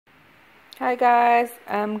Hi guys,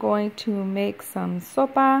 I'm going to make some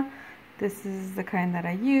sopa. This is the kind that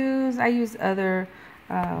I use. I use other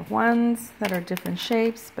ones that are different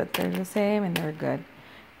shapes, but they're the same and they're good.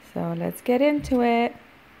 So let's get into it.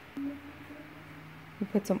 You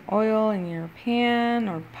put some oil in your pan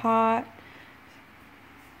or pot.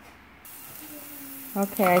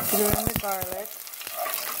 Okay, I threw in the garlic.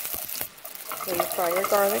 So you fry your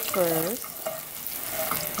garlic first.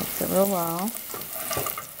 Mix it real well.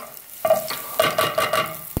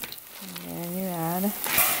 And you add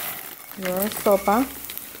your sopa,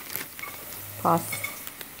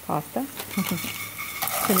 pasta,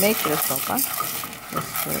 to make your sopa. Just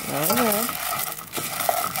stir it really good.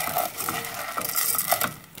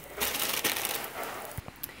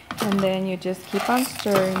 And then you just keep on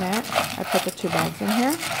stirring it. I put the 2 bags in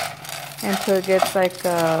here until it gets like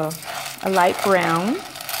a light brown.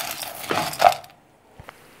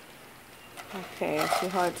 Okay, see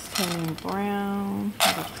how it's turning brown,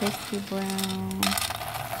 like a crispy brown.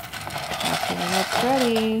 Okay, then it's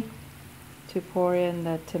ready to pour in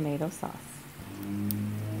the tomato sauce. And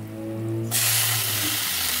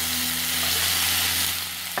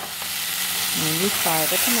you fry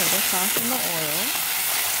the tomato sauce in the oil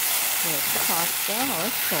with the pasta or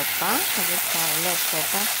sopa, because it's I love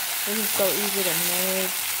sopa. This is so easy to make,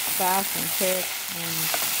 fast and quick, and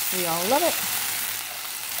we all love it.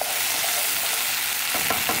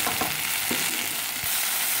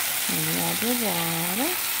 And you add your water.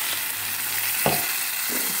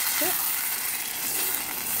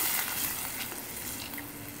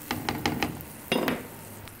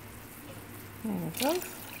 There it goes.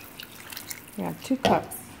 We have 2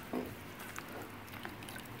 cups.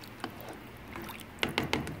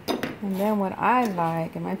 And then what I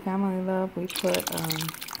like, and my family love, we put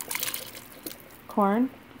corn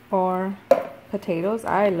or potatoes.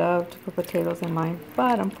 I love to put potatoes in mine,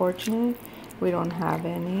 but unfortunately, we don't have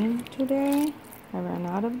any today. I ran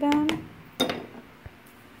out of them.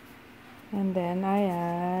 And then I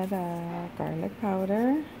add garlic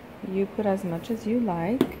powder. You put as much as you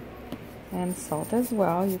like. And salt as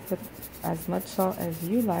well. You put as much salt as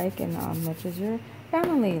you like and as much as your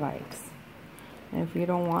family likes. And if you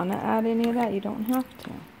don't want to add any of that, you don't have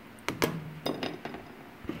to.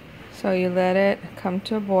 So you let it come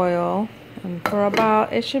to a boil. And for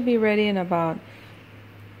about, it should be ready in about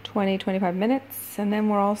 20-25 minutes. And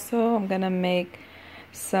then I'm going to make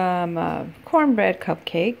some cornbread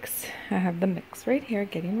cupcakes. I have the mix right here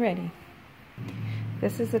getting ready.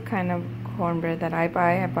 This is the kind of cornbread that I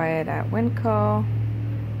buy. I buy it at Winco,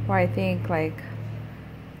 or I think like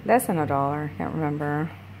less than $1. Can't remember.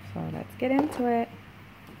 So let's get into it.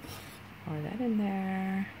 Pour that in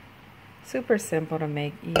there. Super simple to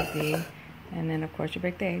make, easy. And then of course you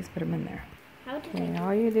break the eggs, put them in there. And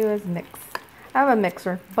all you do is mix. I have a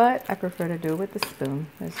mixer, but I prefer to do it with a spoon.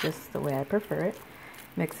 That's just the way I prefer it.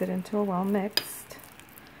 Mix it into a well mixed.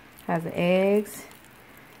 Has the eggs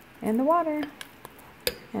and the water.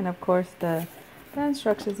 And of course the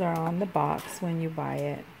instructions are on the box when you buy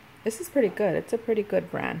it. This is pretty good. It's a pretty good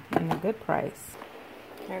brand and a good price.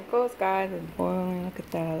 There it goes, guys. It's boiling. Look at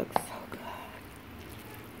that. It looks so good.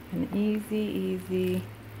 An easy,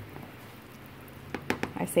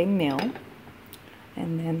 I say meal.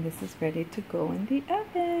 And then this is ready to go in the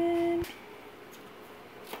oven.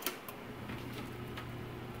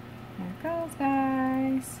 There it goes,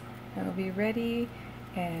 guys. It'll be ready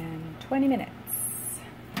in 20 minutes.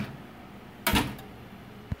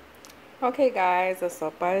 Okay guys, the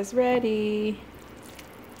sopa is ready.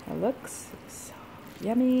 It looks so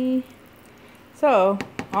yummy. So,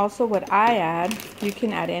 also what I add, you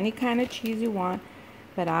can add any kind of cheese you want,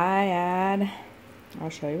 but I'll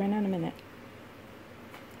show you right now in a minute.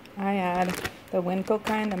 I add the Winco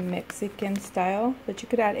kind, the Mexican style, but you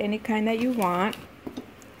could add any kind that you want.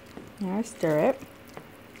 Now I stir it.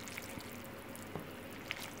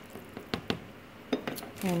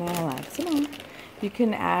 And I'll add some more. You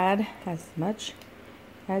can add as much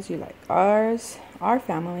as you like. Our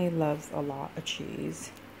family loves a lot of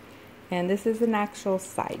cheese. And this is an actual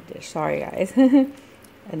side dish. Sorry guys.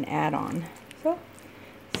 An add-on. So,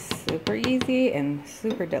 super easy and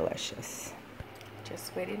super delicious.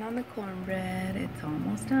 Just waiting on the cornbread. It's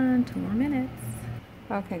almost done. 2 more minutes.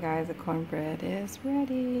 Okay guys, the cornbread is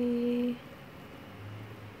ready.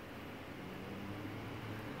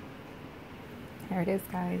 There it is,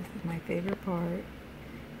 guys. My favorite part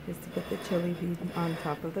is to put the chili beans on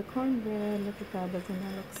top of the cornbread. Look at that. Doesn't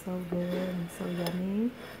that look so good and so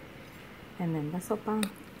yummy? And then the sopa.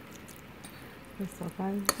 The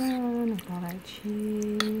sopa is done with all that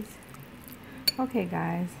cheese. Okay,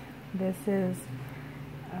 guys. This is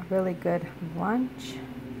a really good lunch.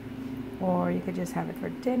 or you could just have it for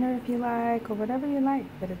dinner if you like, or whatever you like,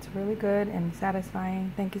 but it's really good and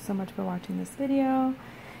satisfying. Thank you so much for watching this video.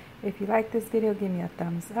 If you like this video, give me a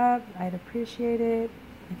thumbs up. I'd appreciate it.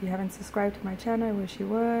 If you haven't subscribed to my channel, I wish you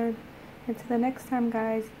would. Until the next time,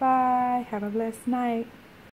 guys, bye. Have a blessed night.